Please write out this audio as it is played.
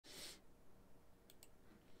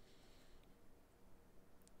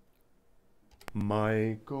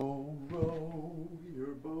Michael, row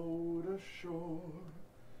your boat ashore.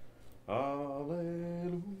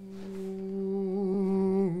 Hallelujah.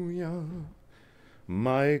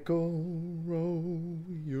 Michael, row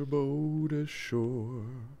your boat ashore.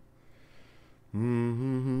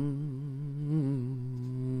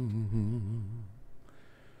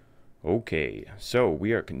 Okay, so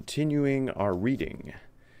we are continuing our reading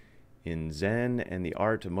in Zen and the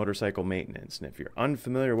Art of Motorcycle Maintenance. And if you're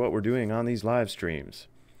unfamiliar with what we're doing on these live streams,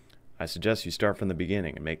 I suggest you start from the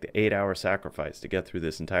beginning and make the 8-hour sacrifice to get through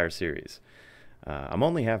this entire series. I'm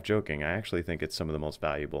only half joking. I actually think it's some of the most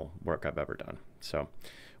valuable work I've ever done. So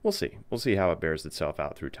we'll see. We'll see how it bears itself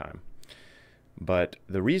out through time. But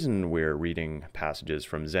the reason we're reading passages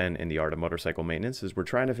from Zen and the Art of Motorcycle Maintenance is we're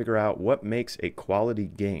trying to figure out what makes a quality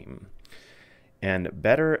game. And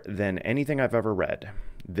better than anything I've ever read,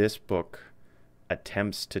 this book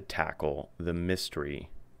attempts to tackle the mystery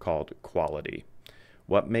called quality.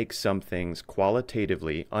 What makes some things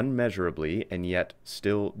qualitatively, unmeasurably, and yet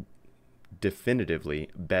still definitively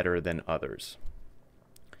better than others.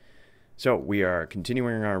 So we are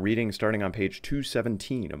continuing our reading starting on page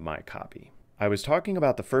 217 of my copy. I was talking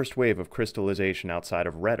about the first wave of crystallization outside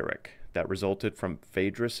of rhetoric that resulted from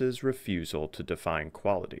Phaedrus's refusal to define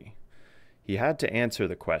quality. He had to answer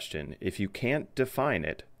the question, if you can't define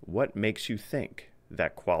it, what makes you think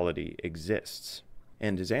that quality exists?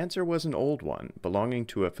 And his answer was an old one, belonging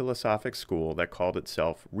to a philosophic school that called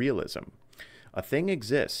itself realism. A thing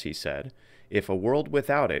exists, he said, if a world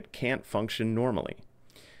without it can't function normally.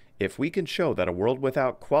 If we can show that a world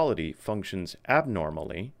without quality functions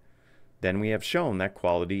abnormally, then we have shown that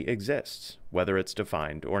quality exists, whether it's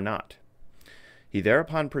defined or not. He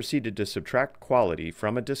thereupon proceeded to subtract quality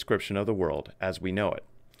from a description of the world as we know it.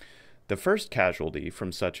 The first casualty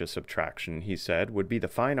from such a subtraction, he said, would be the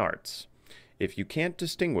fine arts. If you can't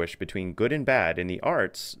distinguish between good and bad in the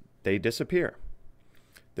arts, they disappear.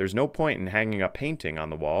 There's no point in hanging a painting on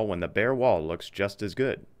the wall when the bare wall looks just as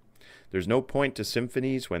good. There's no point to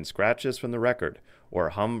symphonies when scratches from the record or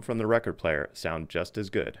hum from the record player sound just as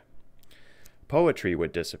good. Poetry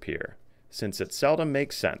would disappear, since it seldom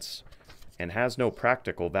makes sense and has no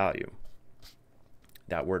practical value.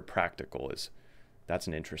 That word practical that's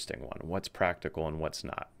an interesting one. What's practical and what's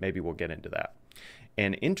not? Maybe we'll get into that.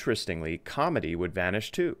 And interestingly, comedy would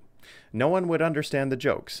vanish too. No one would understand the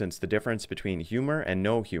joke, since the difference between humor and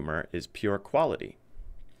no humor is pure quality.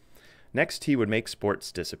 Next, he would make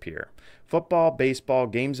sports disappear. Football, baseball,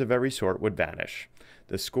 games of every sort would vanish.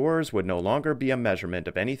 The scores would no longer be a measurement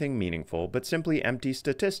of anything meaningful, but simply empty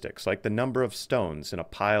statistics like the number of stones in a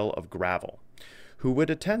pile of gravel. Who would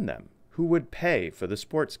attend them? Who would pay for the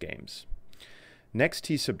sports games? Next,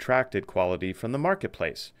 he subtracted quality from the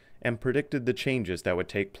marketplace and predicted the changes that would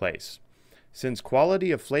take place. Since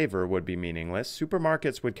quality of flavor would be meaningless,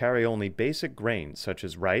 supermarkets would carry only basic grains such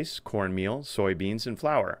as rice, cornmeal, soybeans, and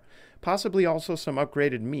flour, possibly also some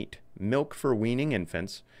upgraded meat, milk for weaning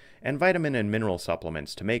infants, and vitamin and mineral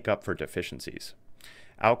supplements to make up for deficiencies.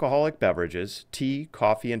 Alcoholic beverages, tea,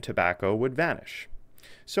 coffee, and tobacco would vanish.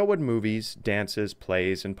 So would movies, dances,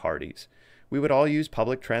 plays, and parties. We would all use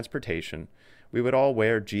public transportation. We would all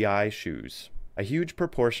wear GI shoes. A huge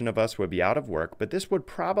proportion of us would be out of work, but this would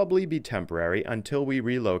probably be temporary until we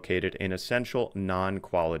relocated in essential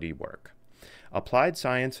non-quality work. Applied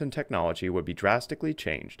science and technology would be drastically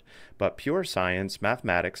changed, but pure science,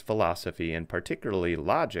 mathematics, philosophy, and particularly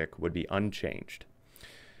logic would be unchanged.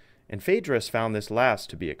 And Phaedrus found this last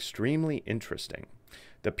to be extremely interesting.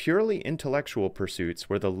 The purely intellectual pursuits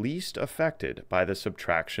were the least affected by the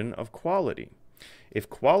subtraction of quality. If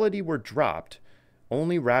quality were dropped,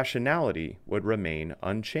 only rationality would remain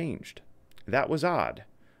unchanged. That was odd.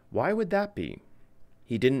 Why would that be?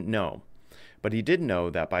 He didn't know. But he did know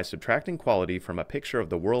that by subtracting quality from a picture of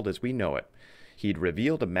the world as we know it, he'd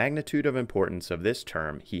revealed a magnitude of importance of this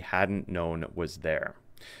term he hadn't known was there.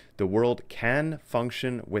 The world can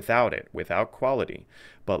function without it, without quality,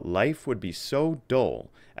 but life would be so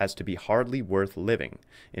dull as to be hardly worth living.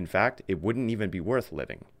 In fact, it wouldn't even be worth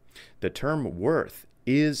living. The term worth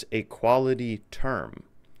is a quality term.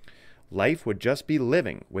 Life would just be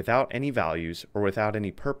living without any values or without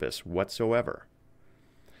any purpose whatsoever.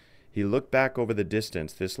 He looked back over the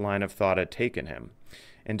distance this line of thought had taken him,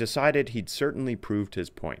 and decided he'd certainly proved his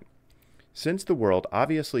point. Since the world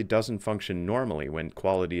obviously doesn't function normally when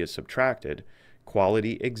quality is subtracted,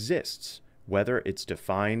 quality exists, whether it's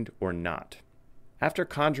defined or not. After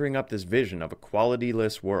conjuring up this vision of a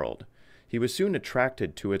qualityless world, he was soon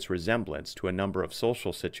attracted to its resemblance to a number of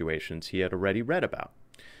social situations he had already read about.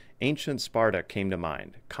 Ancient Sparta came to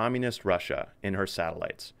mind, communist Russia and her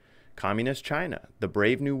satellites, Communist China, The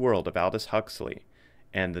Brave New World of Aldous Huxley,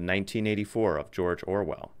 and the 1984 of George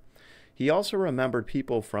Orwell. He also remembered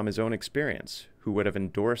people from his own experience who would have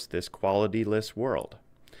endorsed this qualityless world,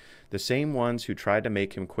 the same ones who tried to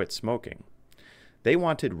make him quit smoking. They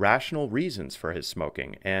wanted rational reasons for his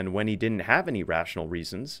smoking, and when he didn't have any rational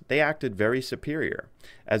reasons, they acted very superior,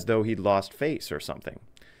 as though he'd lost face or something.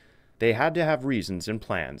 They had to have reasons and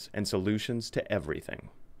plans and solutions to everything.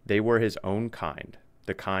 They were his own kind,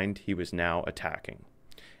 the kind he was now attacking.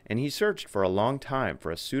 And he searched for a long time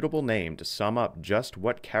for a suitable name to sum up just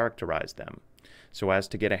what characterized them, so as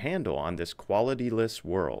to get a handle on this qualityless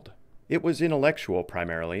world. It was intellectual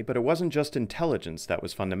primarily, but it wasn't just intelligence that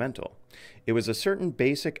was fundamental. It was a certain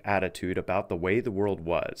basic attitude about the way the world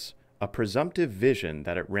was, a presumptive vision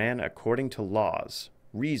that it ran according to laws,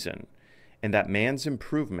 reason, and that man's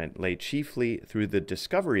improvement lay chiefly through the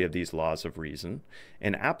discovery of these laws of reason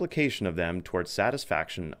and application of them towards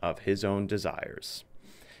satisfaction of his own desires.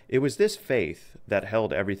 It was this faith that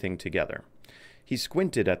held everything together. He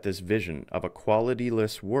squinted at this vision of a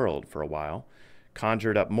qualityless world for a while,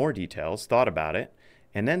 conjured up more details, thought about it,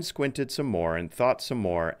 and then squinted some more and thought some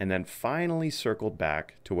more, and then finally circled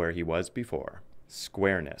back to where he was before.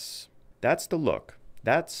 Squareness. That's the look.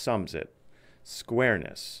 That sums it.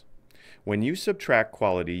 Squareness. When you subtract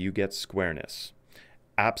quality, you get squareness.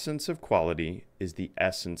 Absence of quality is the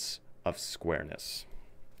essence of squareness.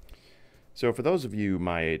 So for those of you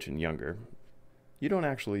my age and younger, you don't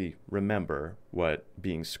actually remember what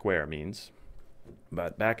being square means.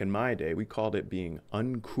 But back in my day, we called it being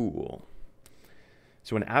uncool.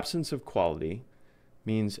 So an absence of quality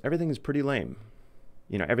means everything is pretty lame.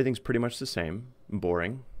 You know, everything's pretty much the same,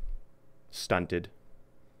 boring, stunted,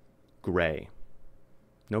 gray,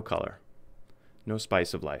 no color, no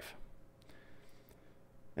spice of life.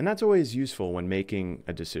 And that's always useful when making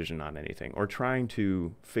a decision on anything or trying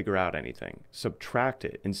to figure out anything. Subtract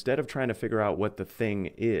it. Instead of trying to figure out what the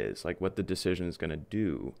thing is, like what the decision is going to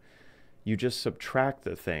do, you just subtract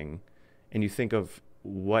the thing and you think of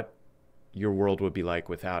what your world would be like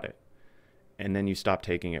without it. And then you stop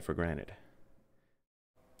taking it for granted.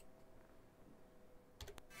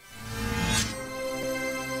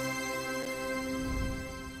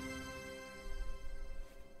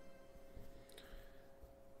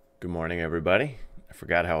 Good morning, everybody. I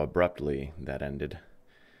forgot how abruptly that ended.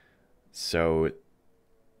 So,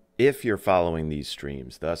 if you're following these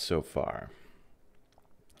streams thus so far,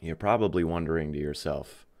 you're probably wondering to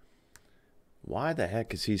yourself, why the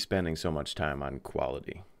heck is he spending so much time on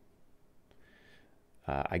quality?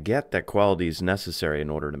 I get that quality is necessary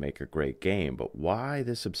in order to make a great game, but why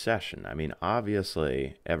this obsession? I mean,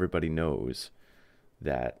 obviously, everybody knows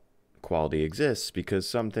that quality exists because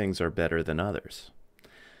some things are better than others.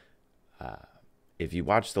 If you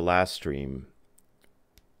watched the last stream,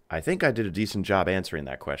 I think I did a decent job answering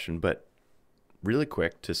that question, but really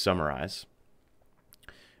quick to summarize,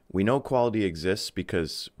 we know quality exists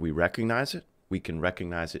because we recognize it. We can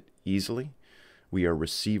recognize it easily. We are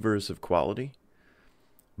receivers of quality,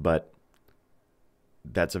 but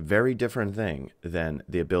that's a very different thing than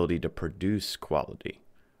the ability to produce quality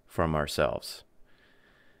from ourselves.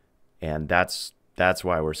 And that's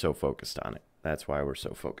why we're so focused on it. That's why we're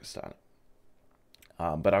so focused on it.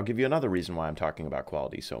 But I'll give you another reason why I'm talking about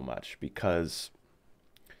quality so much, because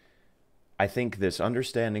I think this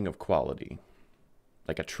understanding of quality,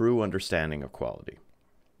 like a true understanding of quality,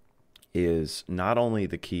 is not only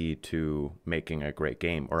the key to making a great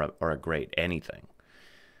game or a great anything,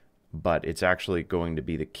 but it's actually going to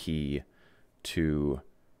be the key to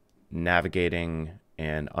navigating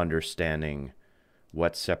and understanding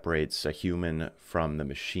what separates a human from the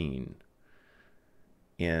machine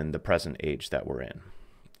in the present age that we're in.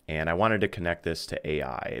 And I wanted to connect this to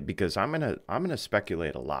AI because I'm gonna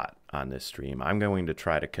speculate a lot on this stream. I'm going to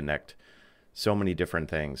try to connect so many different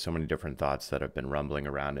things, so many different thoughts that have been rumbling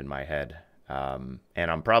around in my head. And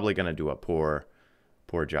I'm probably going to do a poor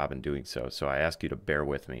job in doing so. So I ask you to bear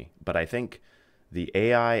with me. But I think the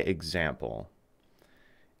AI example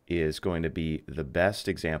is going to be the best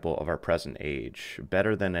example of our present age,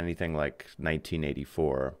 better than anything like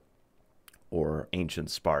 1984 or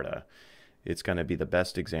ancient Sparta. It's going to be the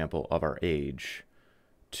best example of our age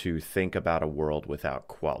to think about a world without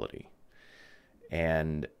quality.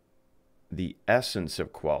 And the essence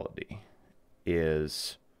of quality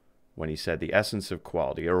is, when he said the essence of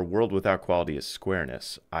quality, or a world without quality is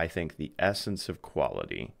squareness, I think the essence of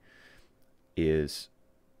quality is,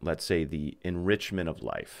 let's say, the enrichment of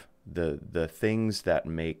life, the things that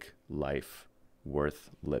make life worth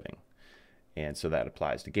living. And so that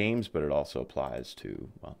applies to games, but it also applies to,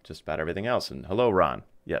 well, just about everything else. And hello, Ron.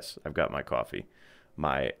 Yes, I've got my coffee.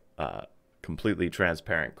 My completely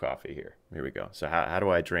transparent coffee here. Here we go. So how do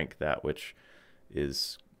I drink that which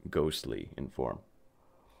is ghostly in form?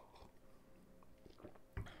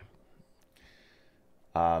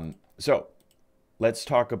 So let's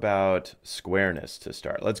talk about squareness to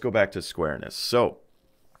start. Let's go back to squareness. So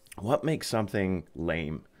what makes something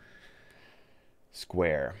lame?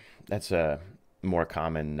 Square. That's a more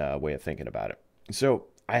common way of thinking about it. So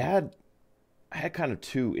I had kind of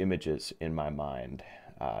two images in my mind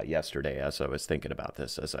yesterday as I was thinking about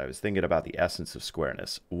this, as I was thinking about the essence of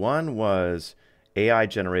squareness. One was AI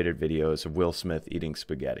generated videos of Will Smith eating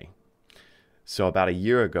spaghetti. So about a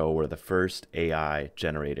year ago were the first AI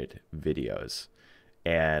generated videos.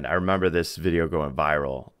 And I remember this video going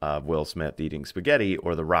viral of Will Smith eating spaghetti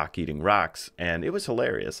or The Rock eating rocks. And it was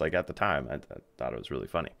hilarious. Like at the time, I thought it was really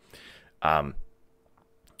funny. I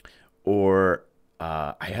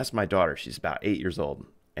asked my daughter, she's about 8 years old,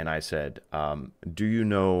 and I said, do you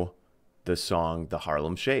know the song The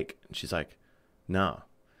Harlem Shake? And she's like, no.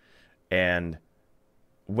 And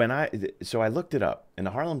so I looked it up, and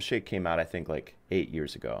The Harlem Shake came out, I think, like 8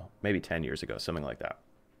 years ago, maybe 10 years ago, something like that.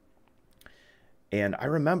 And I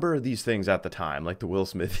remember these things at the time, like the Will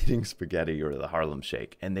Smith eating spaghetti or the Harlem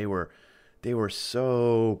Shake, and they were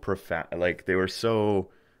so profound, like they were so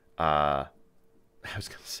I was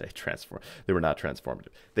gonna say transform. They were not transformative.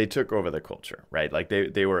 They took over the culture, right? Like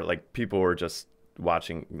they were like people were just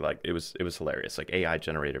watching. Like it was hilarious. Like AI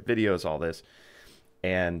generated videos, all this,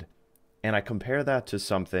 and I compare that to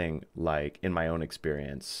something like in my own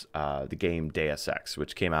experience, the game Deus Ex,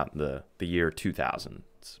 which came out in the year 2000.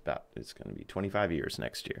 It's going to be 25 years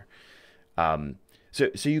next year.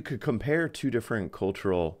 So you could compare two different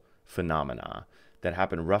cultural phenomena that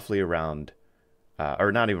happen roughly around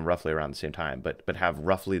or not even roughly around the same time, but have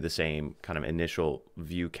roughly the same kind of initial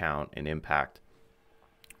view count and impact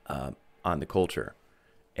on the culture.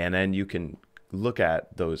 And then you can look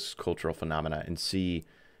at those cultural phenomena and see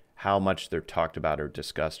how much they're talked about or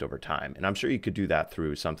discussed over time. And I'm sure you could do that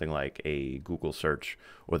through something like a Google search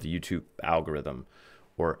or the YouTube algorithm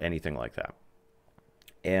or anything like that.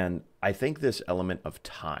 And I think this element of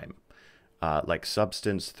time, like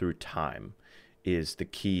substance through time, is the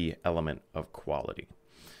key element of quality.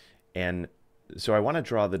 And so I want to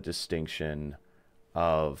draw the distinction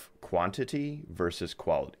of quantity versus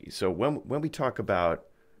quality. So when we talk about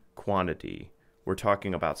quantity, we're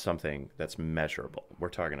talking about something that's measurable. We're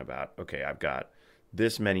talking about, okay, I've got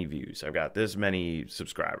this many views, I've got this many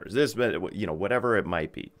subscribers, this many, whatever it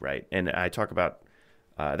might be, right? And I talk about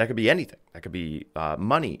that could be anything. That could be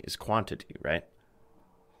money is quantity, right?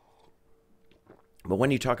 But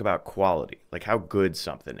when you talk about quality, like how good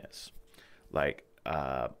something is, like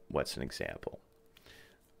what's an example?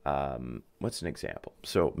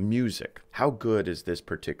 So music. How good is this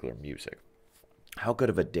particular music? How good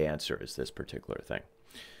of a dancer is this particular thing?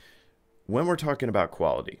 When we're talking about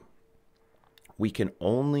quality, we can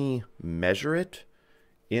only measure it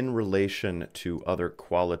in relation to other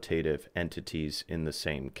qualitative entities in the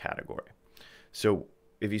same category. So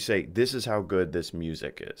if you say, this is how good this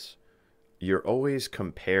music is, you're always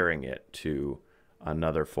comparing it to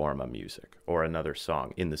another form of music or another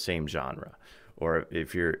song in the same genre. Or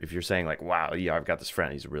if you're saying like, wow, yeah, I've got this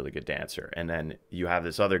friend, he's a really good dancer. And then you have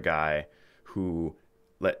this other guy who,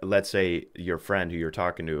 let's say your friend who you're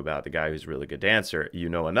talking to about the guy who's a really good dancer, you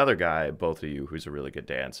know another guy, both of you, who's a really good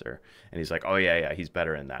dancer. And he's like, oh yeah, he's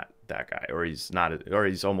better than that guy. Or he's not, or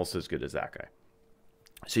he's almost as good as that guy.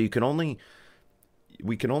 So we can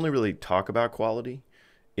only really talk about quality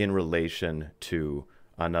in relation to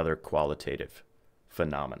another qualitative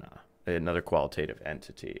phenomena, another qualitative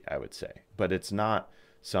entity, I would say. But it's not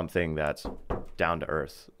something that's down to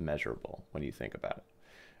earth measurable when you think about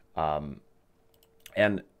it.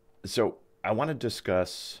 And so I want to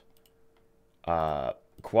discuss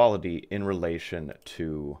quality in relation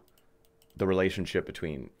to the relationship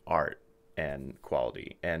between art and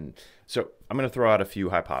quality. And so I'm going to throw out a few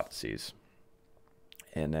hypotheses,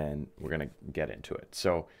 and then we're going to get into it.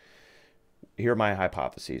 So here are my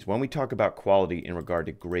hypotheses. When we talk about quality in regard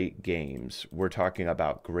to great games, we're talking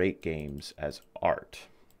about great games as art.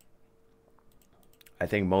 I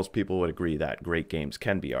think most people would agree that great games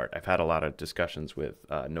can be art. I've had a lot of discussions with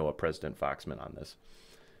Noah President Foxman on this.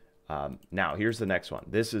 Now, here's the next one.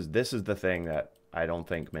 This is the thing that I don't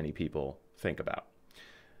think many people think about.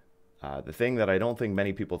 The thing that I don't think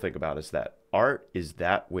many people think about is that art is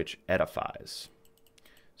that which edifies.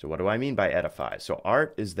 So what do I mean by edify? So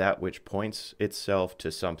art is that which points itself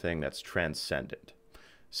to something that's transcendent,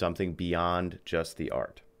 something beyond just the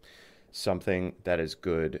art, something that is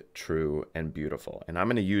good, true, and beautiful. And I'm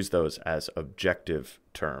going to use those as objective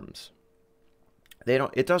terms.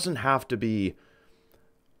 it doesn't have to be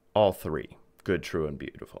all three, good, true, and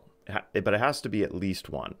beautiful. But it has to be at least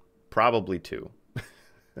one, probably two,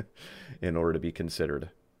 in order to be considered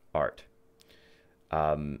art.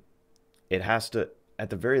 It has to, at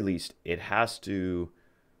the very least, it has to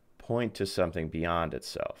point to something beyond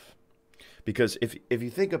itself. Because if you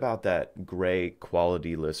think about that gray,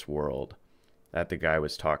 qualityless world that the guy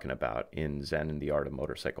was talking about in Zen and the Art of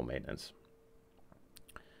Motorcycle Maintenance,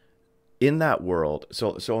 in that world,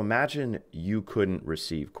 so imagine you couldn't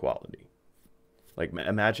receive quality. Like,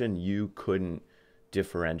 imagine you couldn't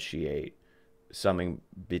differentiate something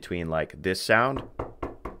between like this sound,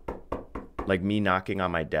 like me knocking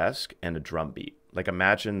on my desk, and a drum beat. Like,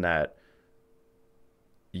 imagine that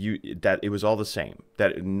it was all the same,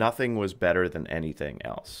 that nothing was better than anything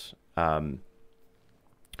else. And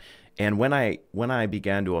when I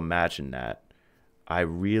began to imagine that, I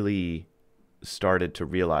really started to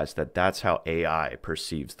realize that that's how AI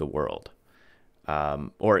perceives the world.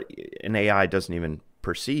 Or an AI doesn't even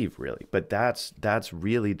perceive, really, but that's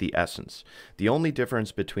really the essence. The only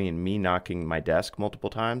difference between me knocking my desk multiple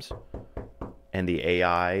times and the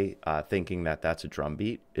AI thinking that that's a drum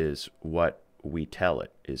beat is what we tell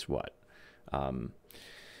it is what.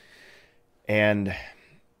 And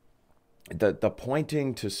the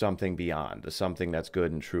pointing to something beyond, to something that's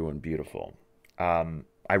good and true and beautiful.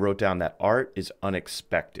 I wrote down that art is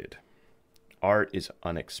unexpected. Art is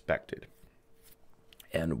unexpected.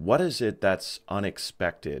 And what is it that's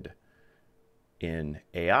unexpected in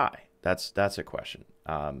AI? That's a question.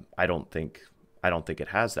 I don't think it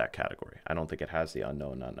has that category. I don't think it has the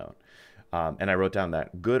unknown unknown. And I wrote down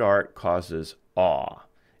that good art causes awe,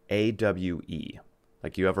 AWE.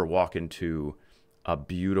 Like, you ever walk into a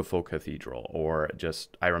beautiful cathedral, or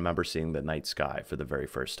just, I remember seeing the night sky for the very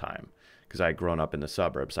first time, because I had grown up in the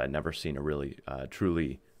suburbs. I'd never seen a really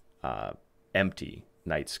truly empty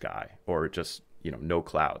night sky, or just, no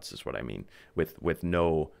clouds is what I mean, with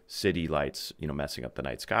no city lights, messing up the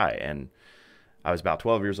night sky. And I was about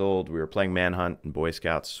 12 years old. We were playing Manhunt and Boy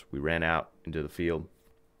Scouts. We ran out into the field,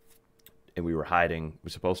 and we were hiding. We were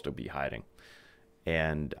supposed to be hiding.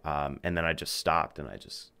 And then I just stopped, and I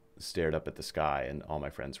just stared up at the sky, and all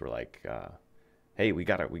my friends were like, hey, we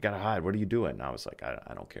gotta hide. What are you doing? And I was like,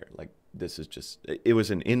 I don't care. Like, this is just, it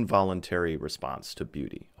was an involuntary response to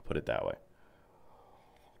beauty. I'll put it that way.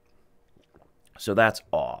 So that's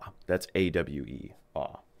awe. That's AWE,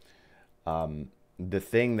 awe. The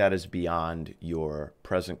thing that is beyond your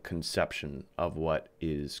present conception of what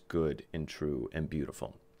is good and true and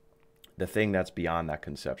beautiful. The thing that's beyond that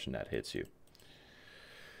conception that hits you.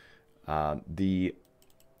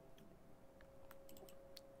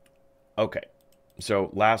 Okay,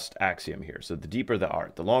 so last axiom here. So the deeper the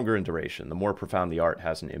art, the longer in duration, the more profound the art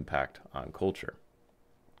has an impact on culture.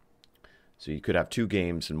 So you could have two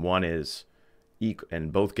games, and one is,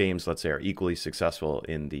 and both games, let's say, are equally successful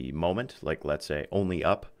in the moment, like, let's say, Only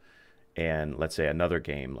Up, and let's say another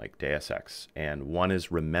game like Deus Ex, and one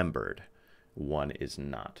is remembered, one is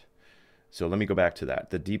not. So let me go back to that.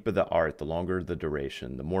 The deeper the art, the longer the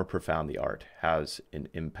duration, the more profound the art has an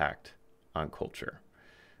impact on culture.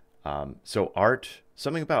 So art,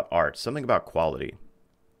 something about quality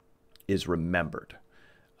is remembered.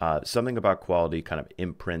 Something about quality kind of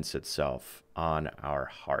imprints itself on our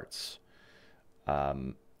hearts.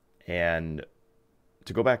 And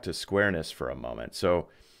to go back to squareness for a moment. So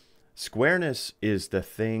squareness is the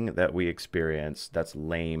thing that we experience that's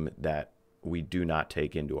lame, that we do not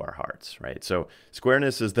take into our hearts, right? So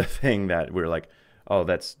squareness is the thing that we're like, oh,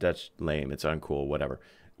 that's lame, it's uncool, whatever.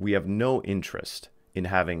 We have no interest in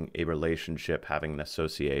having a relationship, having an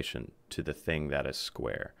association to the thing that is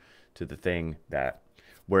square, to the thing that,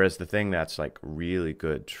 whereas the thing that's like really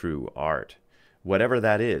good, true art, whatever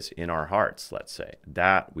that is in our hearts, let's say,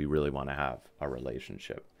 that we really want to have a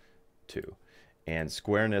relationship to. And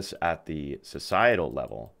squareness at the societal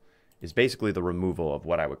level is basically the removal of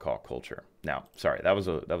what I would call culture. Now, sorry, that was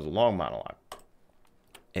a long monologue.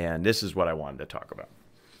 And this is what I wanted to talk about.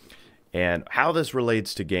 And how this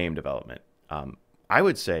relates to game development. I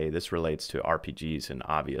would say this relates to RPGs in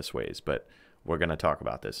obvious ways, but we're going to talk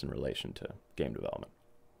about this in relation to game development.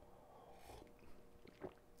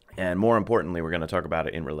 And more importantly, we're going to talk about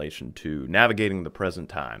it in relation to navigating the present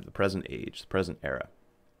time, the present age, the present era,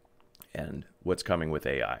 and what's coming with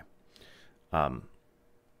AI.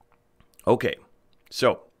 Okay,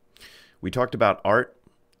 so we talked about art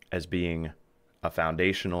as being a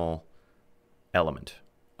foundational element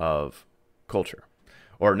of culture.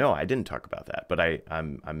 Or no, I didn't talk about that, but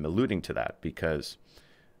I'm alluding to that because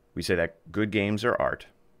we say that good games are art.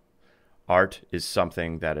 Art is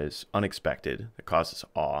something that is unexpected, that causes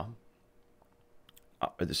awe.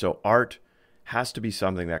 So art has to be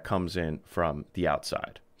something that comes in from the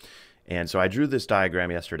outside. And so I drew this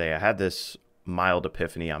diagram yesterday. I had this mild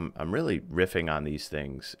epiphany. I'm really riffing on these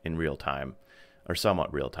things in real time, or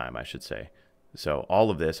somewhat real time, I should say. So all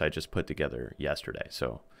of this I just put together yesterday.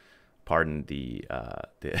 So pardon the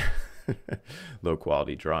low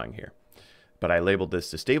quality drawing here. But I labeled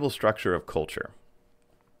this the stable structure of culture.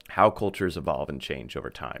 How cultures evolve and change over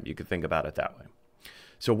time. You could think about it that way.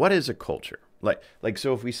 So what is a culture?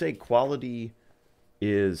 So if we say quality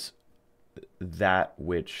is that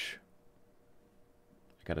which,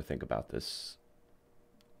 I got to think about this.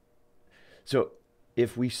 So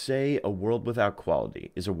if we say a world without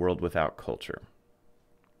quality is a world without culture,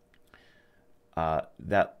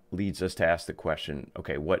 that leads us to ask the question,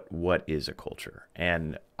 okay, what is a culture?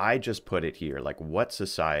 And I just put it here, like what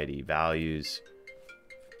society values.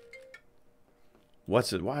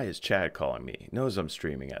 Why is Chad calling me? He knows I'm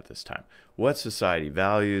streaming at this time. What society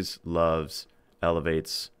values, loves,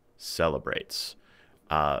 elevates, celebrates.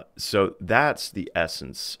 So that's the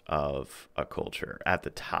essence of a culture at the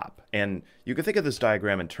top. And you can think of this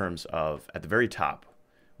diagram in terms of, at the very top,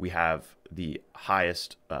 we have the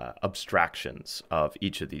highest abstractions of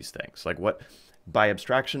each of these things. Like by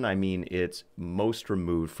abstraction, I mean it's most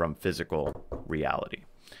removed from physical reality.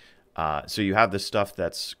 So you have the stuff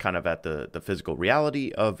that's kind of at the physical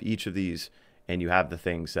reality of each of these, and you have the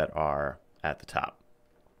things that are at the top,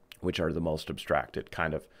 which are the most abstracted.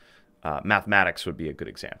 Kind of mathematics would be a good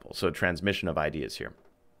example. So transmission of ideas here.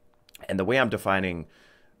 And the way I'm defining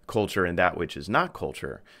culture and that which is not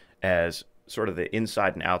culture as sort of the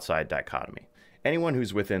inside and outside dichotomy. Anyone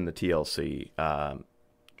who's within the TLC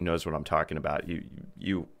knows what I'm talking about.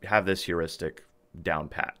 You have this heuristic down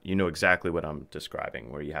pat. You know exactly what I'm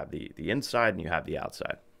describing, where you have the inside and you have the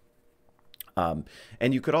outside.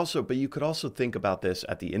 And you could also think about this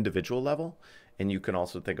at the individual level, and you can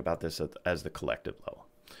also think about this as the collective level.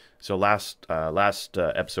 So last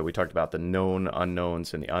episode we talked about the known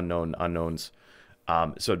unknowns and the unknown unknowns.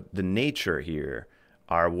 So the nature here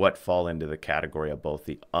are what fall into the category of both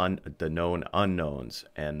the known unknowns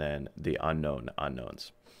and then the unknown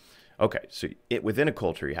unknowns. Okay, so within a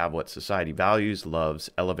culture, you have what society values, loves,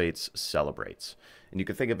 elevates, celebrates. And you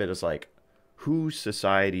can think of it as like who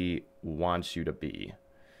society wants you to be.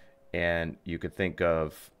 And you could think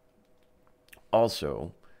of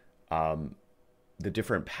also the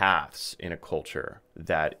different paths in a culture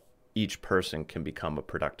that each person can become a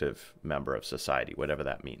productive member of society, whatever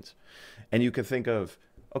that means. And you could think of,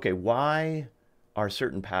 okay, why are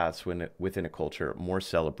certain paths within a culture more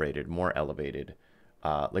celebrated, more elevated?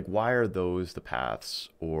 Like, why are those the paths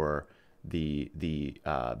or the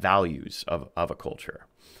values of a culture?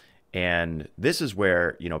 And this is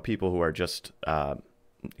where, people who are just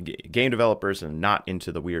game developers and not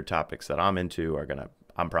into the weird topics that I'm into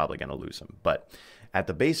I'm probably gonna lose them. But at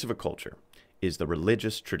the base of a culture is the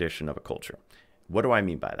religious tradition of a culture. What do I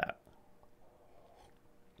mean by that?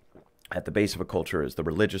 At the base of a culture is the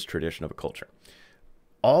religious tradition of a culture.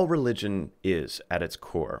 All religion is, at its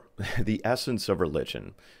core, the essence of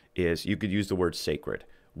religion is, you could use the word sacred.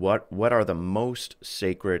 What are the most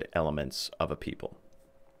sacred elements of a people?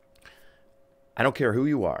 I don't care who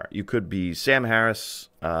you are. You could be Sam Harris,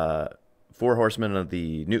 Four Horsemen of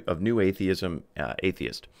New Atheism,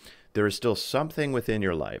 atheist. There is still something within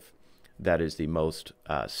your life that is the most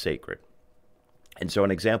sacred. And so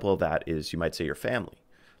an example of that is, you might say, your family.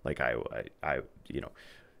 Like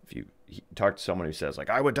if you talk to someone who says, like,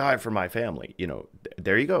 I would die for my family,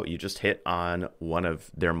 there you go. You just hit on one of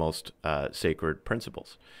their most sacred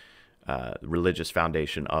principles, religious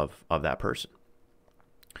foundation of that person.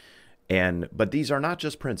 But these are not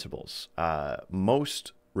just principles.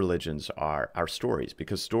 Most religions are stories,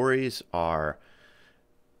 because stories are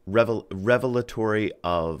revelatory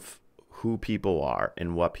of who people are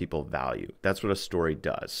and what people value. That's what a story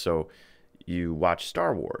does. So you watch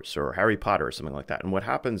Star Wars or Harry Potter or something like that, and what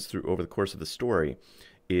happens over the course of the story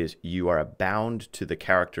is you are bound to the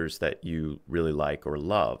characters that you really like or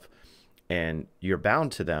love, and you're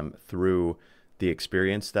bound to them through the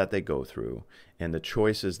experience that they go through and the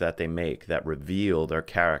choices that they make that reveal their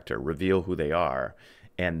character, reveal who they are.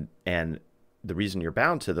 And the reason you're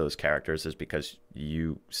bound to those characters is because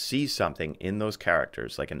you see something in those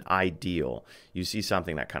characters, like an ideal. You see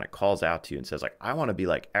something that kind of calls out to you and says, like, I want to be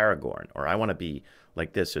like Aragorn, or I want to be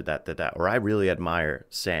like this or that, or I really admire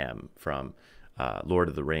Sam from Lord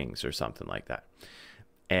of the Rings or something like that.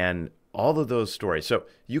 And all of those stories. So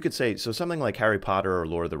you could say, so something like Harry Potter or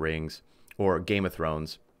Lord of the Rings or Game of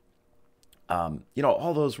Thrones,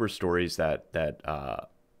 all those were stories that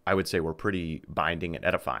I would say were pretty binding and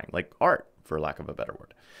edifying, like art, for lack of a better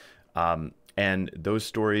word. And those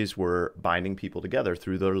stories were binding people together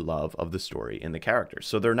through their love of the story and the characters.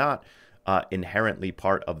 So they're not inherently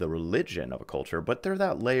part of the religion of a culture, but they're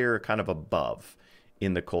that layer kind of above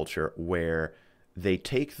in the culture where they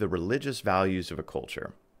take the religious values of a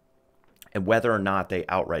culture, and whether or not they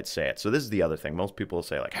outright say it. So this is the other thing. Most people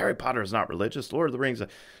say, like, Harry Potter is not religious. Lord of the Rings,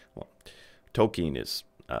 well, Tolkien is,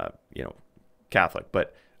 Catholic.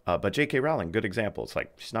 But J.K. Rowling, good example. It's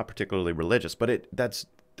like she's not particularly religious, but that's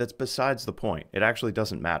besides the point. It actually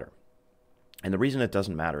doesn't matter. And the reason it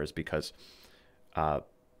doesn't matter is because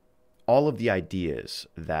all of the ideas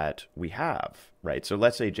that we have, right? So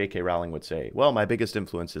let's say J.K. Rowling would say, well, my biggest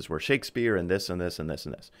influences were Shakespeare and this and this and this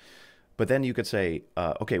and this. But then you could say,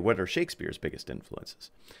 okay, what are Shakespeare's biggest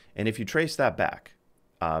influences? And if you trace that back,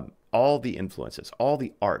 all the influences, all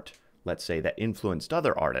the art, let's say, that influenced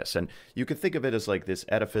other artists, and you could think of it as like this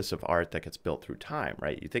edifice of art that gets built through time,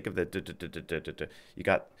 right? You think of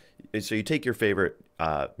so you take your favorite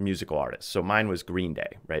musical artist. So mine was Green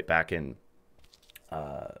Day, right? Back in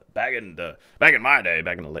my day,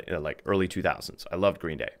 back in the like early 2000s. I loved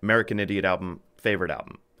Green Day. American Idiot album, favorite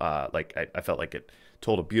album. I felt like it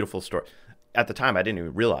told a beautiful story. At the time, I didn't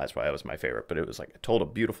even realize why it was my favorite, but it was like it told a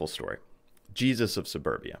beautiful story. Jesus of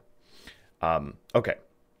Suburbia. Okay.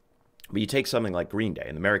 But you take something like Green Day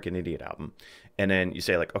and the American Idiot album, and then you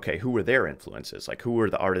say, like, okay, who were their influences? Like, who were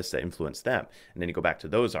the artists that influenced them? And then you go back to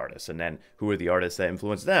those artists, and then who are the artists that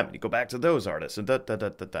influenced them? And you go back to those artists, and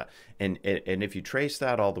And if you trace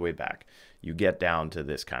that all the way back, you get down to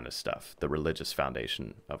this kind of stuff, the religious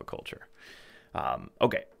foundation of a culture.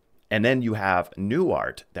 Okay. And then you have new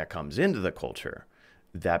art that comes into the culture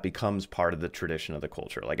that becomes part of the tradition of the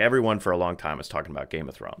culture. Like everyone for a long time was talking about Game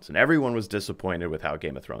of Thrones, and everyone was disappointed with how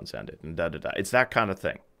Game of Thrones ended, and It's that kind of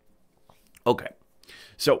thing. Okay,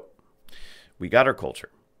 so we got our culture.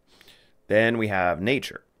 Then we have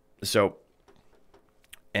nature. So,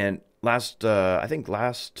 and I think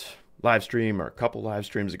last live stream or a couple live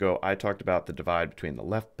streams ago, I talked about the divide between the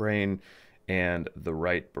left brain and the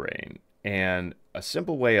right brain. And a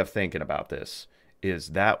simple way of thinking about this is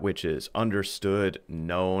that which is understood,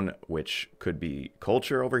 known, which could be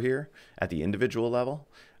culture over here at the individual level,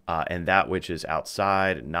 and that which is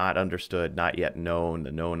outside, not understood, not yet known,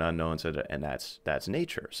 the known unknowns, and that's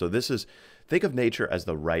nature. So think of nature as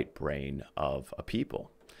the right brain of a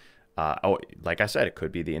people. Like I said, it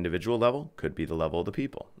could be the individual level, could be the level of the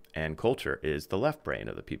people, and culture is the left brain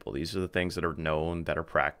of the people. These are the things that are known, that are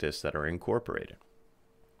practiced, that are incorporated.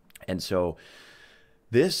 And so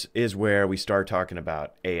this is where we start talking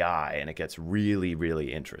about AI, and it gets really,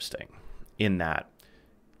 really interesting in that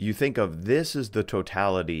you think of this as the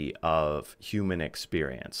totality of human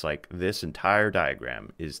experience. Like this entire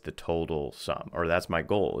diagram is the total sum, or that's my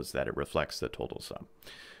goal, is that it reflects the total sum.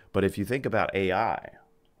 But if you think about AI,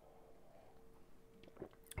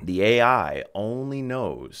 the AI only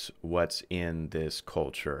knows what's in this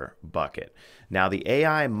culture bucket. Now, the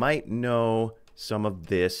AI might know some of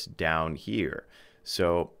this down here.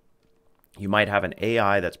 So you might have an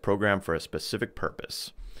AI that's programmed for a specific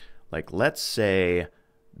purpose. Like let's say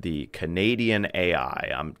the Canadian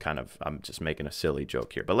AI, I'm just making a silly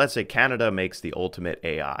joke here, but let's say Canada makes the ultimate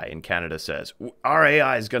AI, and Canada says, our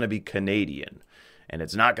AI is going to be Canadian, and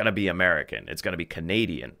it's not going to be American, it's going to be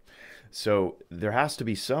Canadian. So there has to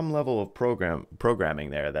be some level of programming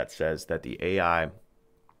there that says that the AI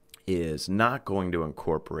is not going to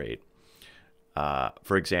incorporate,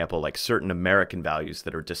 for example, like certain American values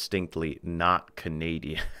that are distinctly not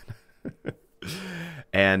Canadian.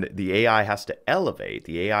 And the AI has to elevate.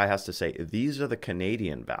 The AI has to say, these are the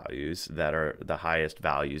Canadian values that are the highest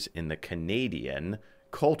values in the Canadian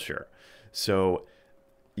culture. So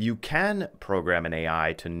you can program an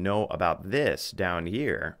AI to know about this down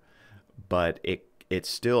here, but it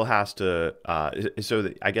still has to,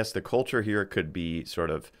 I guess the culture here could be sort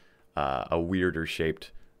of a weirder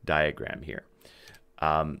shaped diagram here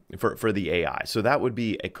for the AI. So that would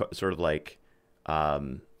be a sort of like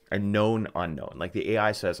a known unknown. Like the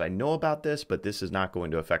AI says, I know about this, but this is not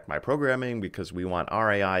going to affect my programming because we want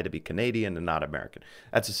our AI to be Canadian and not American.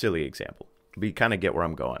 That's a silly example. But you kind of get where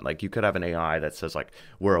I'm going. Like you could have an AI that says like,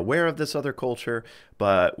 we're aware of this other culture,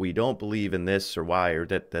 but we don't believe in this or why or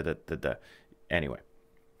da. Anyway,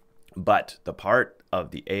 but the part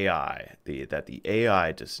of the AI that the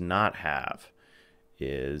AI does not have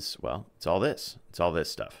is, well, it's all this. It's all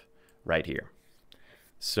this stuff right here.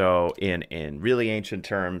 So in really ancient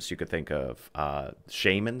terms, you could think of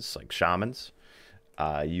shamans, like shamans.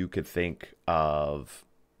 You could think of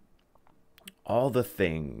all the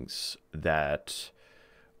things that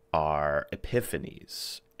are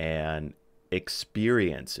epiphanies and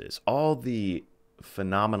experiences, all the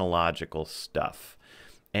phenomenological stuff.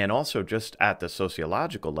 And also just at the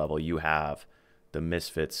sociological level, you have the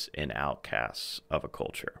misfits and outcasts of a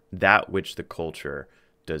culture. That which the culture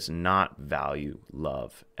does not value,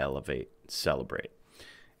 love, elevate, celebrate.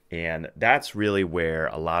 And that's really where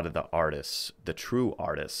a lot of the artists, the true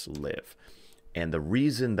artists, live. And the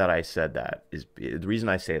reason that I said that is, the reason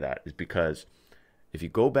I say that is because if you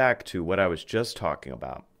go back to what I was just talking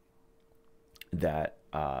about, that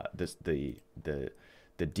the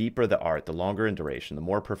deeper the art, the longer in duration, the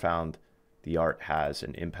more profound the art has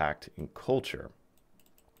an impact in culture.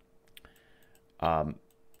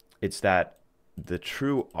 It's that the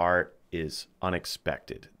true art is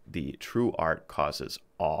unexpected. The true art causes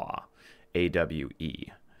awe,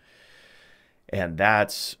 A-W-E. And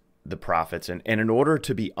that's the prophets. And in order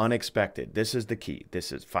to be unexpected, this is the key.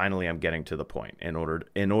 This is finally, I'm getting to the point. In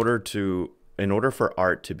order for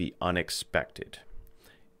art to be unexpected,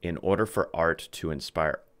 in order for art to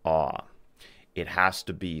inspire awe, it has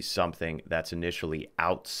to be something that's initially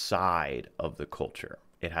outside of the culture.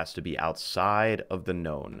 It has to be outside of the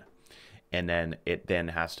known. And then it then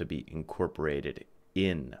has to be incorporated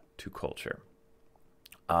into culture.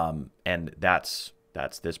 And that's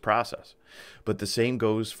this process. But the same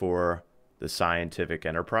goes for the scientific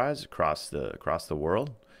enterprise across the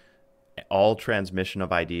world. All transmission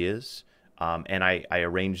of ideas. And I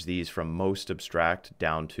arrange these from most abstract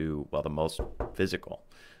down to, well, the most physical.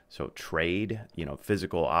 So trade,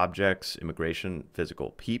 physical objects, immigration,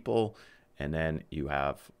 physical people, and then you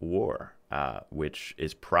have war, which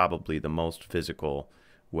is probably the most physical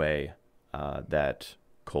way that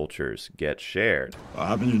cultures get shared. Well,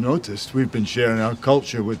 haven't you noticed? We've been sharing our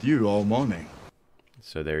culture with you all morning.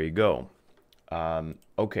 So there you go.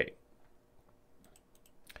 Okay.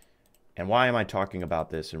 And why am I talking about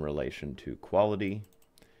this in relation to quality?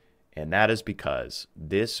 And that is because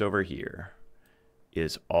this over here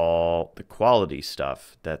is all the quality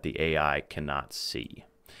stuff that the AI cannot see.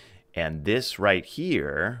 And this right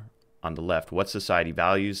here on the left, what society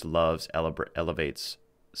values, loves, elevates,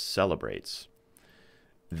 celebrates,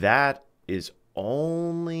 that is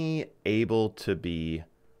only able to be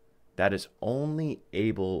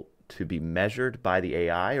measured by the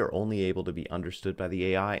AI, or only able to be understood by the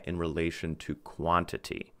AI in relation to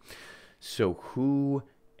quantity. So who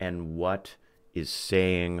and what is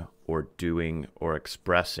saying or doing or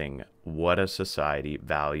expressing what a society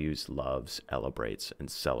values, loves, elevates, and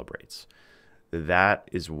celebrates. That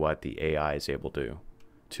is what the AI is able to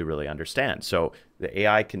really understand. So the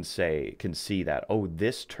AI can see that, oh,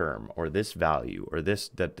 this term or this value or this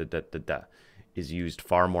is used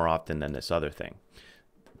far more often than this other thing.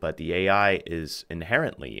 But the AI is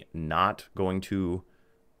inherently not going to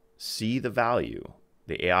see the value.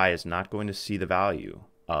 The AI is not going to see the value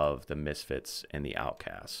of the misfits and the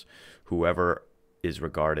outcasts, whoever is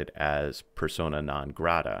regarded as persona non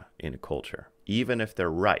grata in a culture, even if they're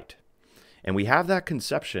right. And we have that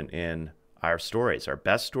conception in our stories. Our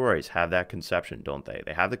best stories have that conception, don't they?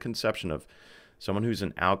 They have the conception of someone who's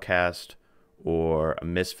an outcast or a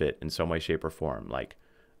misfit in some way, shape, or form. Like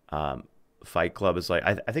Fight Club is like,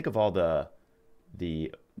 I think of all the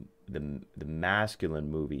masculine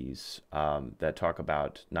movies that talk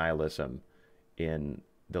about nihilism in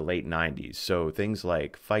the late 90s. So things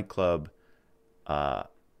like Fight Club,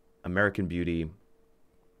 American Beauty,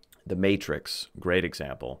 The Matrix, great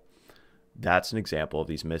example. That's an example of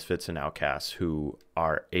these misfits and outcasts who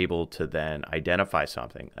are able to then identify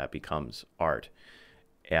something that becomes art.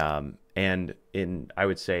 And I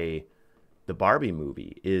would say the Barbie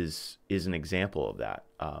movie is an example of that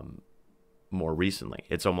more recently.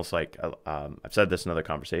 It's almost like, I've said this in other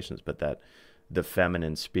conversations, but that the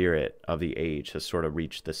feminine spirit of the age has sort of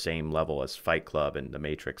reached the same level as Fight Club and The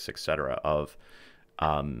Matrix, etc., of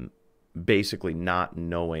basically not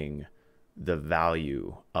knowing the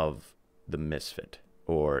value of the misfit,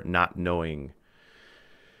 or not knowing,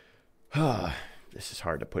 this is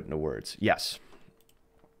hard to put into words. Yes,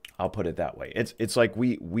 I'll put it that way. It's like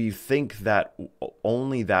we think that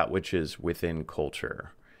only that which is within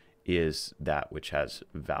culture is that which has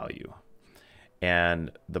value.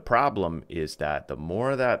 And the problem is that the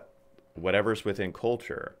more that whatever's within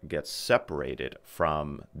culture gets separated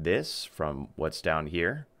from this, from what's down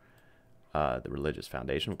here, the religious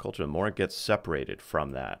foundation of culture, the more it gets separated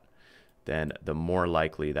from that, then the more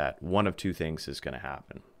likely that one of two things is going to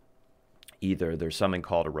happen. Either there's something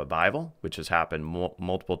called a revival, which has happened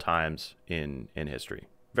multiple times in history,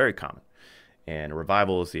 very common. And a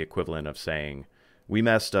revival is the equivalent of saying, we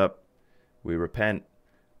messed up, we repent,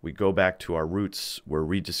 we go back to our roots, we're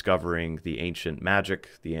rediscovering the ancient magic,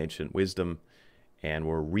 the ancient wisdom, and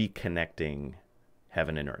we're reconnecting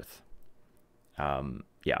heaven and earth.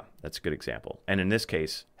 Yeah, that's a good example. And in this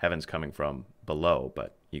case, heaven's coming from below,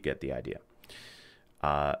 but you get the idea.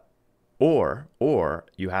 Or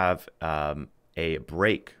you have a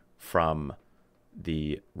break from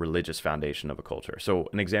the religious foundation of a culture. So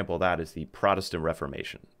an example of that is the Protestant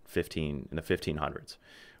Reformation, in the 1500s,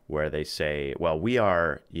 where they say, well, we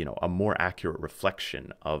are, a more accurate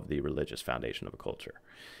reflection of the religious foundation of a culture.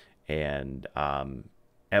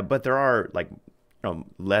 But there are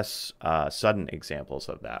less sudden examples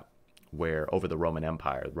of that, where over the Roman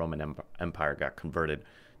Empire got converted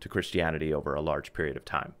to Christianity over a large period of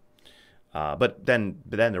time. But then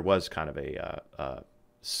there was kind of a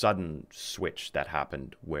sudden switch that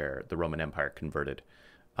happened where the Roman Empire converted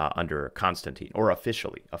under Constantine, or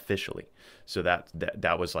officially. So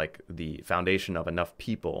that was like the foundation of enough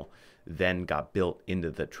people then got built into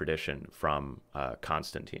the tradition from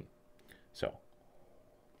Constantine. So,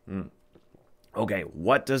 okay,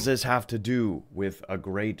 what does this have to do with a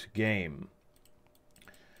great game?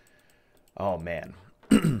 Oh, man.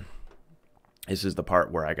 This is the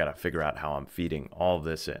part where I got to figure out how I'm feeding all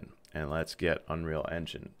this in. And let's get Unreal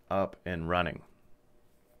Engine up and running.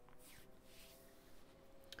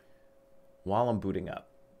 While I'm booting up,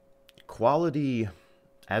 quality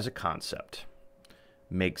as a concept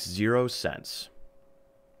makes zero sense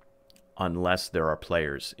unless there are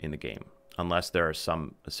players in the game, unless there are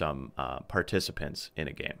some participants in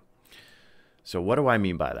a game. So what do I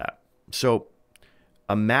mean by that? So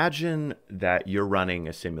imagine that you're running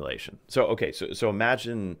a simulation. So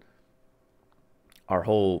imagine our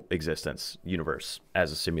whole existence, universe,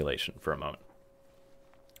 as a simulation for a moment.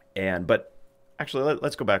 But actually,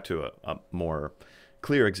 let's go back to a more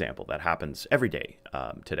clear example that happens every day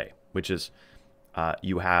today, which is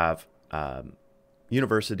you have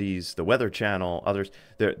universities, the Weather Channel, others.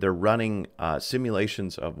 They're running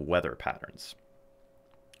simulations of weather patterns.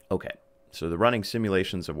 Okay, so they're running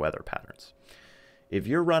simulations of weather patterns. If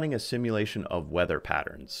you're running a simulation of weather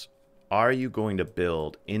patterns, are you going to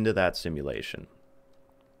build into that simulation?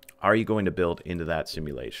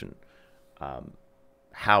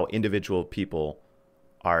 How individual people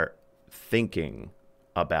are thinking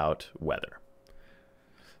about weather?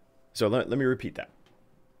 So let me repeat that.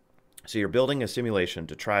 So you're building a simulation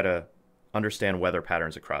to try to understand weather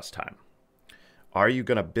patterns across time. Are you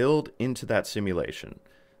going to build into that simulation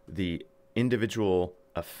the individual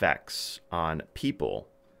effects on people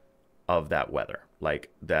of that weather? Like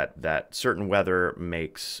that certain weather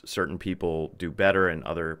makes certain people do better and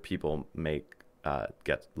other people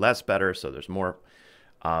get less better, so there's more.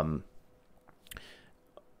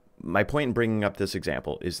 My point in bringing up this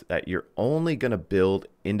example is that you're only going to build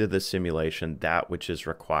into the simulation that which is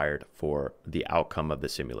required for the outcome of the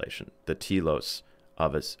simulation, the telos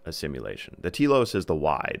of a simulation. The telos is the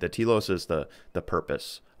why. The telos is the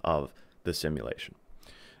purpose of the simulation.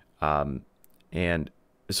 And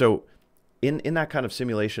so in that kind of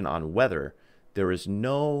simulation on weather, there is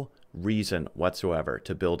no reason whatsoever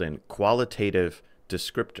to build in qualitative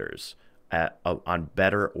descriptors on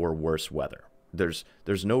better or worse weather. There's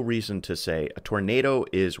no reason to say a tornado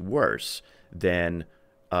is worse than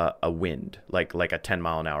a wind, like a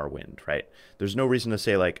 10-mile-an-hour wind, right? There's no reason to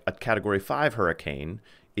say like a Category 5 hurricane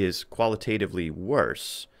is qualitatively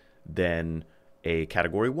worse than a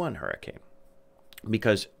Category 1 hurricane.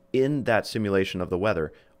 Because in that simulation of the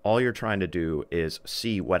weather, all you're trying to do is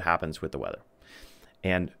see what happens with the weather.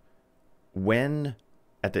 And when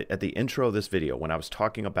at the intro of this video, when I was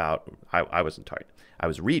talking about, I wasn't talking, I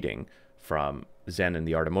was reading from Zen and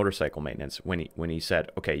the Art of Motorcycle Maintenance when he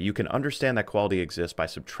said, okay, you can understand that quality exists by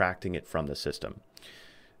subtracting it from the system.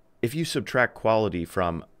 If you subtract quality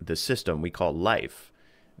from the system we call life,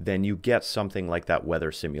 then you get something like that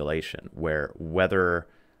weather simulation, where whether,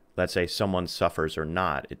 let's say, someone suffers or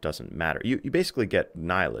not, it doesn't matter. You basically get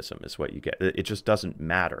nihilism is what you get. It just doesn't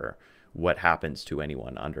matter what happens to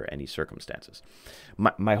anyone under any circumstances.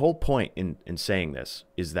 My whole point in saying this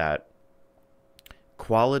is that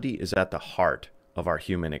quality is at the heart of our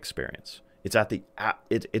human experience. It's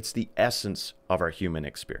the essence of our human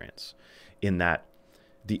experience, in that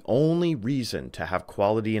the only reason to have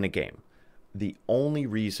quality in a game, the only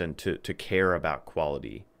reason to care about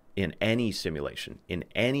quality in any simulation, in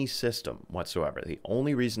any system whatsoever, the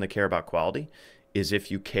only reason to care about quality is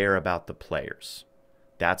if you care about the players.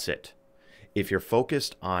 That's it. If you're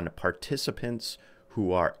focused on participants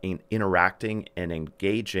who are interacting and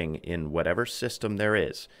engaging in whatever system there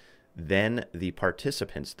is, then the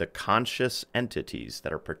participants, the conscious entities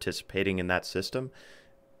that are participating in that system,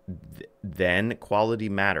 then quality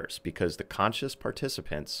matters, because the conscious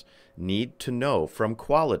participants need to know from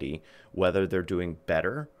quality whether they're doing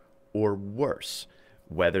better or worse.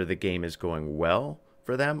 whether the game is going well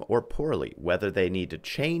for them or poorly, whether they need to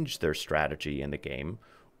change their strategy in the game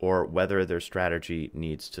or whether their strategy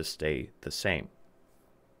needs to stay the same.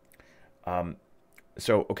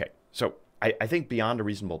 So I think beyond a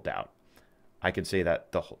reasonable doubt, I can say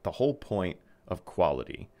that the whole point of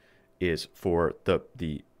quality is for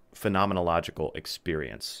the phenomenological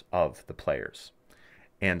experience of the players.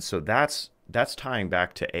 And so that's tying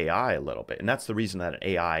back to AI a little bit. And that's the reason that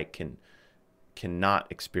AI cannot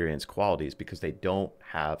experience qualities, because they don't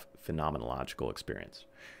have phenomenological experience.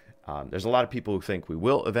 There's a lot of people who think we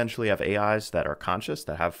will eventually have AIs that are conscious,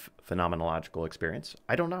 that have phenomenological experience.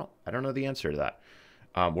 I don't know. I don't know the answer to that.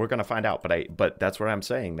 We're going to find out. But that's what I'm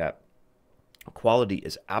saying, that quality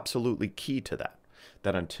is absolutely key to that.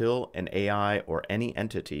 That until an AI or any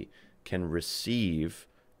entity can receive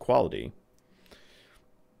quality,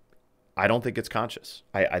 I don't think it's conscious.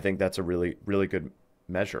 I think that's a really, really good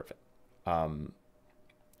measure of it.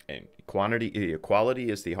 And quality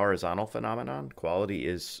is the horizontal phenomenon. Quality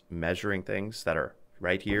is measuring things that are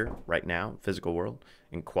right here, right now, physical world.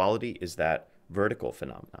 And quality is that vertical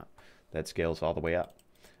phenomenon that scales all the way up.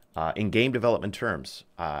 In game development terms,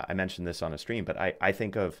 I mentioned this on a stream, but I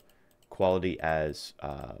think of quality as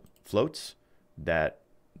floats that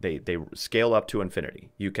they scale up to infinity.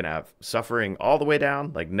 You can have suffering all the way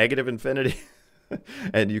down, like negative infinity,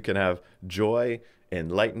 and you can have joy,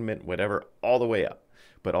 enlightenment, whatever, all the way up.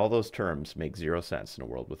 But all those terms make zero sense in a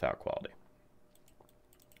world without quality.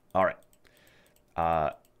 All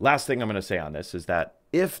right. Last thing I'm going to say on this is that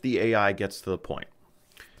if the AI gets to the point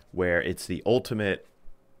where it's the ultimate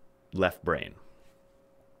left brain,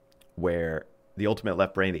 where the ultimate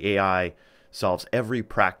left brain, the AI solves every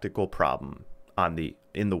practical problem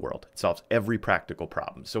in the world. It solves every practical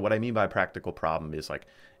problem. So what I mean by practical problem is like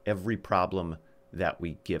every problem that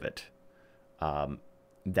we give it,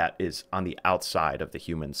 that is on the outside of the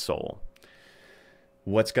human soul.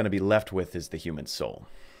 What's going to be left with is the human soul.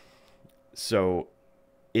 So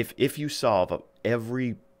if you solve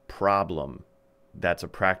every problem that's a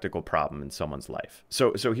practical problem in someone's life.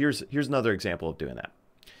 So here's another example of doing that.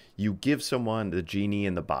 You give someone the genie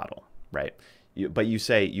in the bottle, right? But you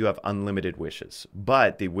say you have unlimited wishes,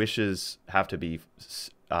 but the wishes have to be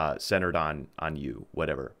centered on you,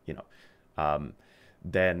 whatever,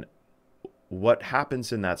 then what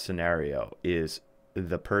happens in that scenario is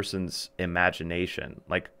the person's imagination,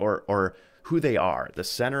 or who they are, the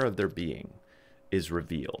center of their being, is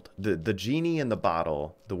revealed. The genie in the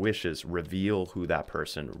bottle, the wishes reveal who that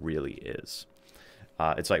person really is.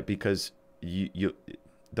 It's like, because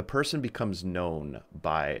the person becomes known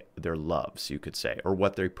by their loves, you could say, or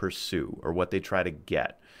what they pursue, or what they try to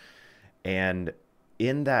get. And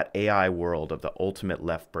in that AI world of the ultimate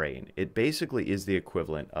left brain, it basically is the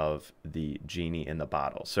equivalent of the genie in the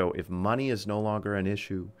bottle. So if money is no longer an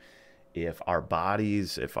issue, if our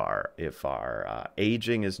bodies, if our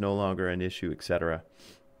aging is no longer an issue, etc.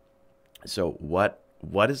 So what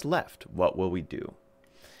is left? What will we do?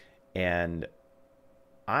 And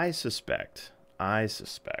I suspect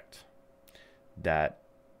that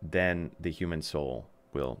then the human soul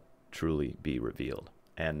will truly be revealed,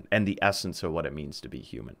 and the essence of what it means to be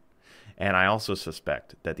human. And I also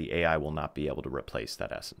suspect that the AI will not be able to replace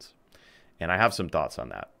that essence. And I have some thoughts on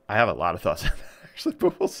that. I have a lot of thoughts on that, actually,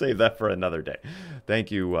 but we'll save that for another day.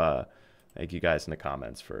 Thank you guys in the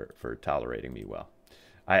comments for tolerating me well.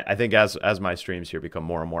 I think as my streams here become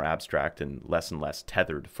more and more abstract and less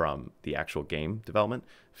tethered from the actual game development,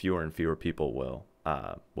 fewer and fewer people will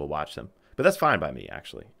watch them. But that's fine by me,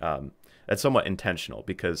 actually. That's somewhat intentional,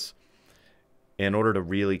 because in order to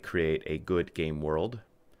really create a good game world,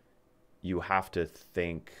 you have to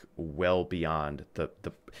think well beyond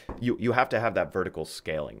you have to have that vertical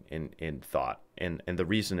scaling in thought. And the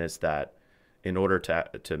reason is that in order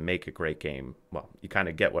to make a great game, well, you kind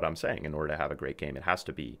of get what I'm saying. In order to have a great game, it has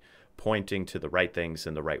to be pointing to the right things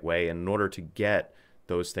in the right way. And in order to get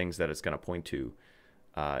those things that it's going to point to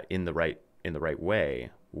in the right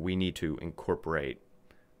way, we need to incorporate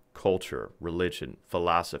culture, religion,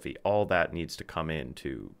 philosophy. All that needs to come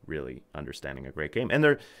into really understanding a great game.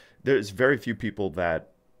 And there's very few people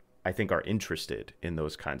that I think are interested in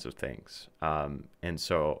those kinds of things. And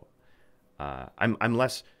so I'm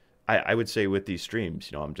less. I would say with these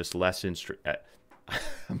streams, I'm just less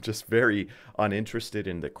I'm just very uninterested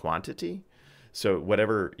in the quantity. So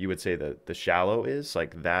whatever you would say the shallow is,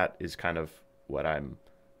 like, that is kind of what I'm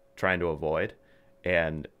trying to avoid.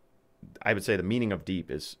 And I would say the meaning of deep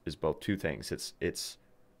is both two things.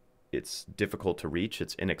 It's difficult to reach.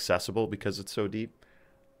 It's inaccessible because it's so deep.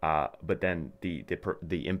 But then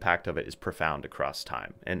the impact of it is profound across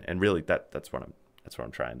time. And really that's what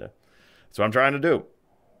I'm trying to do.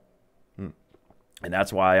 And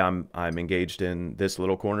that's why I'm engaged in this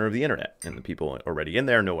little corner of the internet, and the people already in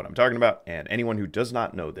there know what I'm talking about. And anyone who does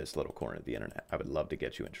not know this little corner of the internet, I would love to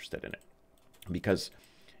get you interested in it, because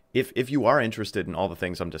if you are interested in all the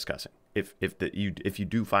things I'm discussing, if you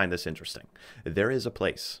do find this interesting, there is a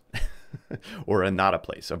place, or not a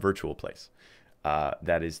place, a virtual place,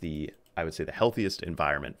 that is I would say the healthiest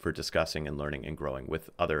environment for discussing and learning and growing with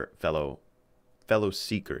other fellow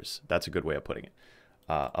seekers. That's a good way of putting it,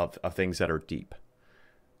 of things that are deep.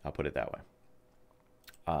 I'll put it that way.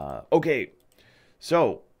 Okay,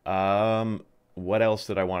 so what else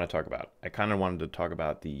did I want to talk about? I kind of wanted to talk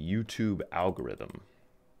about the YouTube algorithm.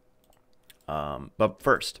 But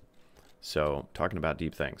first, so talking about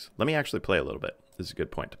deep things, let me actually play a little bit. This is a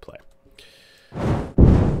good point to play.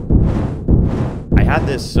 I had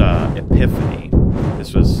this epiphany.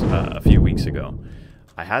 This was a few weeks ago.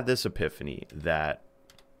 I had this epiphany that,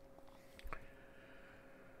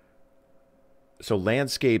 so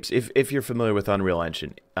landscapes, if you're familiar with Unreal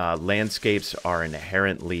Engine, landscapes are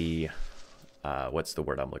inherently, what's the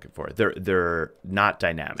word I'm looking for? They're not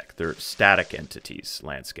dynamic. They're static entities,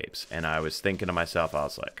 landscapes. And I was thinking to myself, I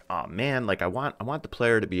was like, oh man, like I want the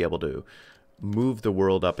player to be able to move the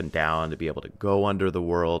world up and down, to be able to go under the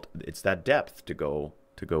world. It's that depth to go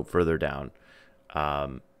further down,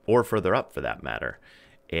 or further up for that matter.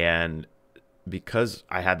 And because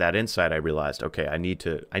I had that insight, I realized, okay, I need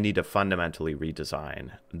to fundamentally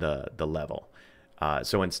redesign the level.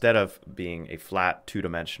 So instead of being a flat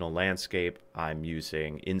two-dimensional landscape, I'm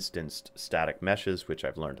using instanced static meshes, which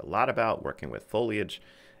I've learned a lot about working with foliage.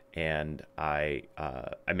 And I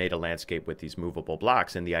made a landscape with these movable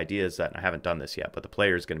blocks. And the idea is that, and I haven't done this yet, but the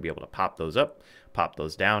player is going to be able to pop those up, pop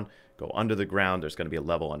those down, go under the ground. There's going to be a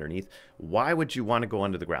level underneath. Why would you want to go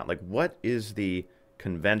under the ground? Like, what is the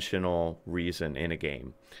conventional reason in a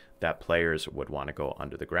game that players would want to go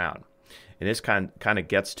under the ground? And this kind of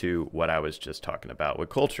gets to what I was just talking about with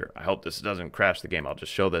culture. I hope this doesn't crash the game. I'll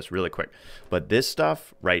just show this really quick. But this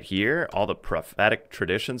stuff right here, all the prophetic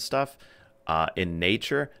tradition stuff in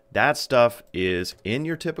nature, that stuff is in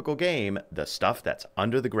your typical game, the stuff that's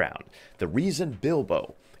under the ground. The reason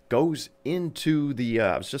Bilbo goes into the,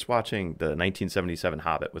 I was just watching the 1977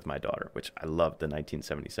 Hobbit with my daughter, which I loved the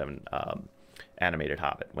 1977 animated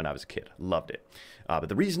Hobbit when I was a kid. Loved it. But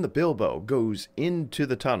the reason the Bilbo goes into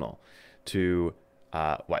the tunnel to,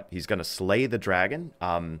 what? He's going to slay the dragon.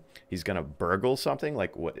 He's going to burgle something.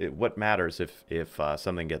 Like, what matters if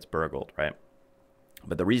something gets burgled, right?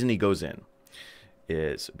 But the reason he goes in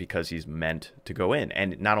is because he's meant to go in.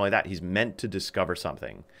 And not only that, he's meant to discover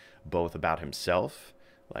something, both about himself,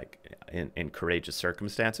 like in courageous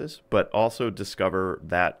circumstances, but also discover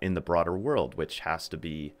that in the broader world, which has to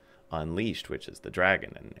be unleashed, which is the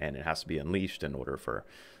dragon, and it has to be unleashed in order for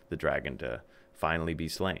the dragon to finally be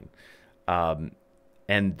slain.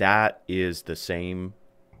 And that is the same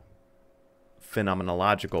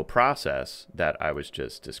phenomenological process that I was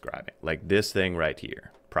just describing. Like this thing right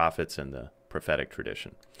here, prophets and the prophetic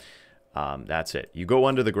tradition. That's it. You go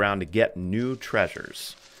under the ground to get new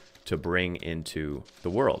treasures to bring into the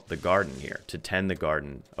world, the garden here, to tend the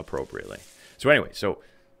garden appropriately. So anyway, so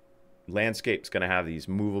landscape's going to have these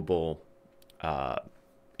movable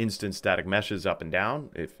instant static meshes up and down.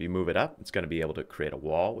 If you move it up, it's going to be able to create a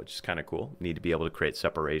wall, which is kind of cool. You need to be able to create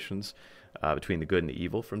separations between the good and the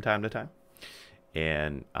evil from time to time.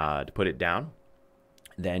 And to put it down,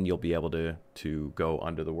 then you'll be able to go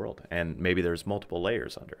under the world. And maybe there's multiple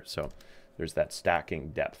layers under. So there's that stacking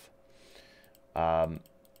depth.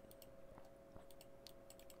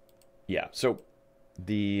 Yeah, so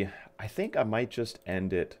I think I might just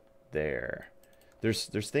end it there. There's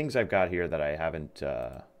things I've got here that I haven't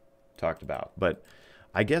talked about, but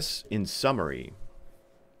I guess in summary,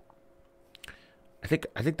 I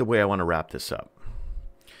think the way I want to wrap this up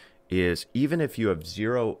is, even if you have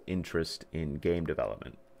zero interest in game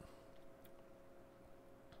development,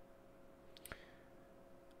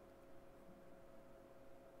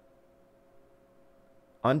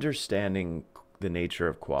 understanding the nature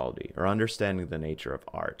of quality, or understanding the nature of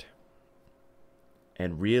art,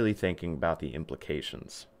 and really thinking about the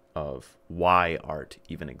implications of why art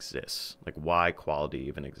even exists, like why quality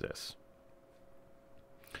even exists.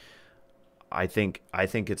 I think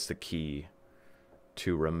it's the key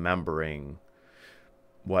to remembering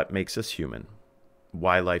what makes us human,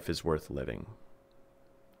 why life is worth living,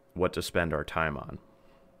 what to spend our time on,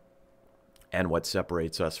 and what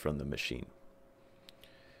separates us from the machine.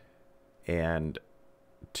 And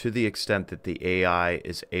to the extent that the AI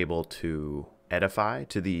is able to edify,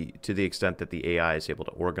 to the extent that the AI is able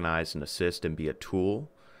to organize and assist and be a tool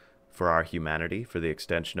for our humanity, for the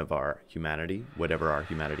extension of our humanity, whatever our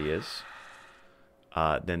humanity is,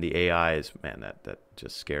 then the AI is, man, that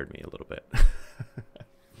just scared me a little bit.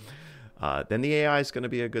 Then the AI is going to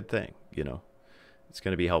be a good thing, you know. It's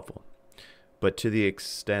going to be helpful. But to the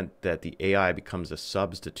extent that the AI becomes a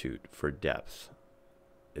substitute for depth,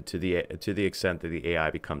 to the extent that the AI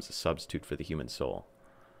becomes a substitute for the human soul,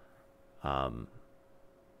 then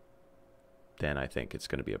I think it's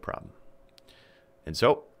going to be a problem. And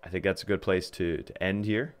so I think that's a good place to end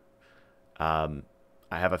here. I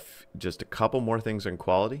have just a couple more things on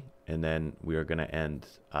quality, and then we are going to end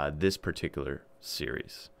this particular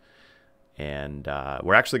series. And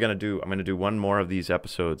we're actually I'm going to do one more of these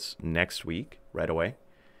episodes next week, right away.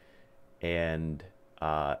 And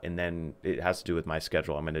then it has to do with my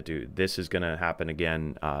schedule. This is going to happen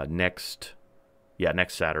again next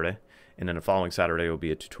Saturday. And then the following Saturday will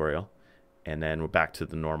be a tutorial. And then we're back to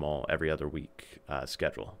the normal every other week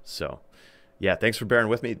schedule. So, yeah, thanks for bearing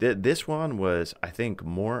with me. This one was, I think,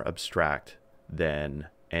 more abstract than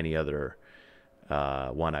any other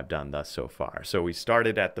one I've done thus so far. So we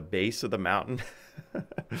started at the base of the mountain.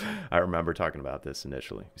 I remember talking about this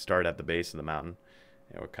initially. We started at the base of the mountain,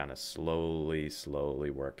 and we're kind of slowly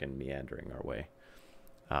working, meandering our way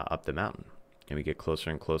up the mountain. And we get closer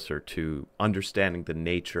and closer to understanding the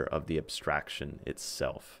nature of the abstraction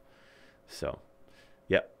itself. So,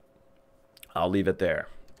 yep, I'll leave it there.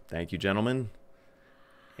 Thank you, gentlemen,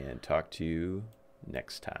 and talk to you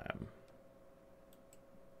next time.